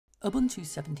Ubuntu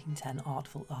 17.10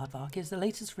 Artful Aardvark is the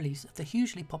latest release of the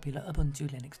hugely popular Ubuntu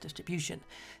Linux distribution.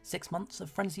 6 months of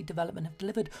frenzied development have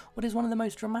delivered what is one of the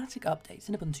most dramatic updates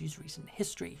in Ubuntu's recent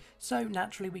history. So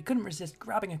naturally we couldn't resist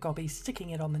grabbing a copy,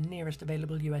 sticking it on the nearest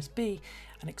available USB,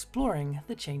 and exploring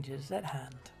the changes at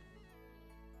hand.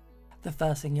 The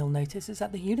first thing you'll notice is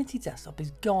that the Unity desktop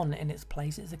is gone. In its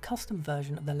place is a custom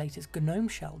version of the latest GNOME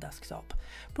Shell desktop.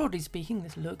 Broadly speaking,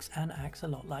 this looks and acts a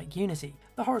lot like Unity.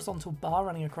 The horizontal bar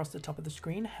running across the top of the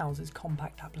screen houses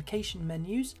compact application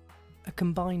menus. A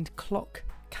combined clock,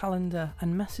 calendar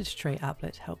and message tray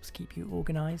applet helps keep you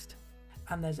organised.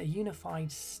 And there's a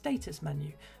unified status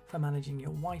menu for managing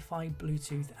your Wi-Fi,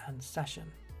 Bluetooth and session.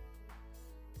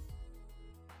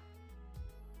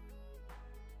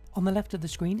 On the left of the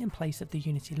screen, in place of the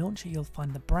Unity launcher, you'll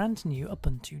find the brand new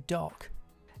Ubuntu Dock.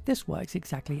 This works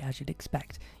exactly as you'd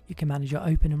expect. You can manage your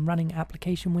open and running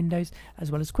application windows,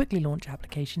 as well as quickly launch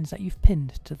applications that you've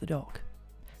pinned to the dock.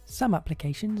 Some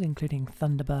applications, including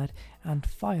Thunderbird and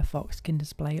Firefox, can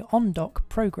display on-dock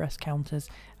progress counters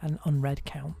and unread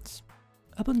counts.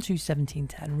 Ubuntu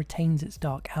 17.10 retains its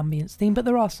dark ambience theme, but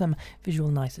there are some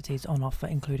visual niceties on offer,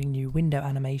 including new window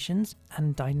animations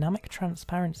and dynamic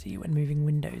transparency when moving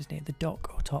windows near the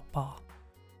dock or top bar.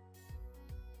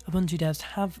 Ubuntu devs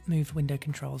have moved window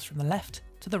controls from the left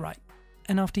to the right,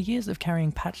 and after years of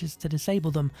carrying patches to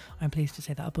disable them, I'm pleased to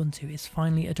say that Ubuntu is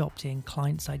finally adopting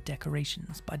client-side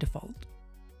decorations by default.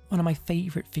 One of my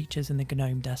favourite features in the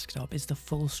GNOME desktop is the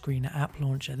full-screen app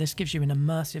launcher. This gives you an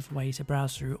immersive way to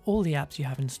browse through all the apps you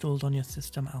have installed on your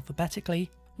system alphabetically,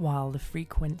 while the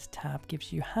Frequent tab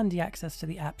gives you handy access to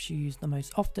the apps you use the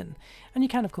most often, and you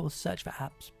can of course search for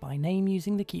apps by name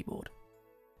using the keyboard.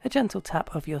 A gentle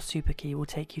tap of your super key will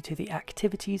take you to the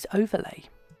Activities overlay.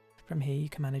 From here you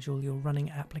can manage all your running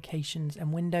applications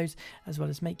and windows, as well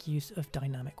as make use of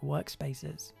dynamic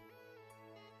workspaces.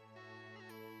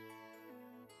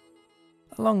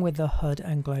 Along with the HUD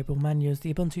and global menus,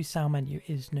 the Ubuntu sound menu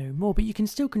is no more, but you can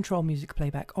still control music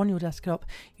playback on your desktop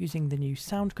using the new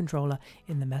sound controller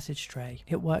in the message tray.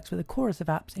 It works with a chorus of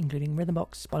apps including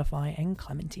Rhythmbox, Spotify and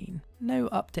Clementine. No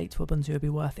update to Ubuntu would be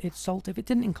worth its salt if it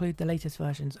didn't include the latest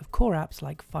versions of core apps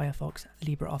like Firefox,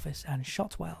 LibreOffice and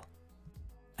Shotwell.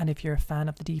 And if you're a fan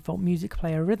of the default music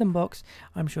player Rhythmbox,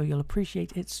 I'm sure you'll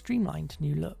appreciate its streamlined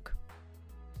new look.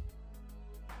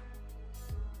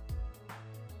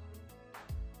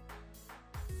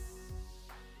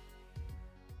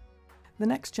 The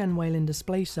next-gen Wayland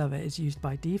display server is used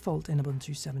by default in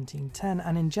Ubuntu 17.10,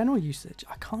 and in general usage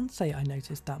I can't say I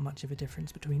noticed that much of a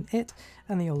difference between it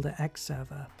and the older X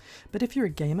server. But if you're a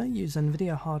gamer, use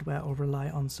NVIDIA hardware or rely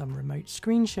on some remote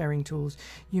screen sharing tools,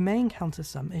 you may encounter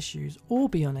some issues or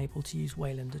be unable to use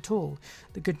Wayland at all.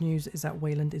 The good news is that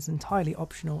Wayland is entirely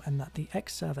optional and that the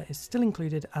X server is still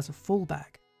included as a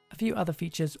fallback. A few other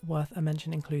features worth a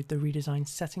mention include the redesigned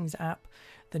Settings app,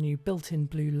 the new built-in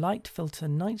blue light filter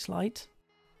Night Light,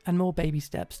 and more baby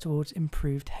steps towards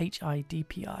improved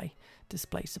HIDPI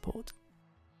display support.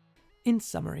 In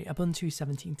summary, Ubuntu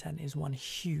 17.10 is one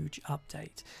huge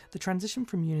update. The transition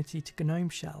from Unity to GNOME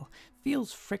Shell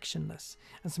feels frictionless,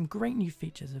 and some great new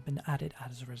features have been added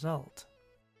as a result.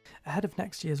 Ahead of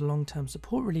next year's long-term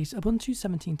support release, Ubuntu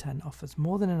 17.10 offers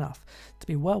more than enough to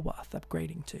be well worth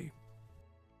upgrading to.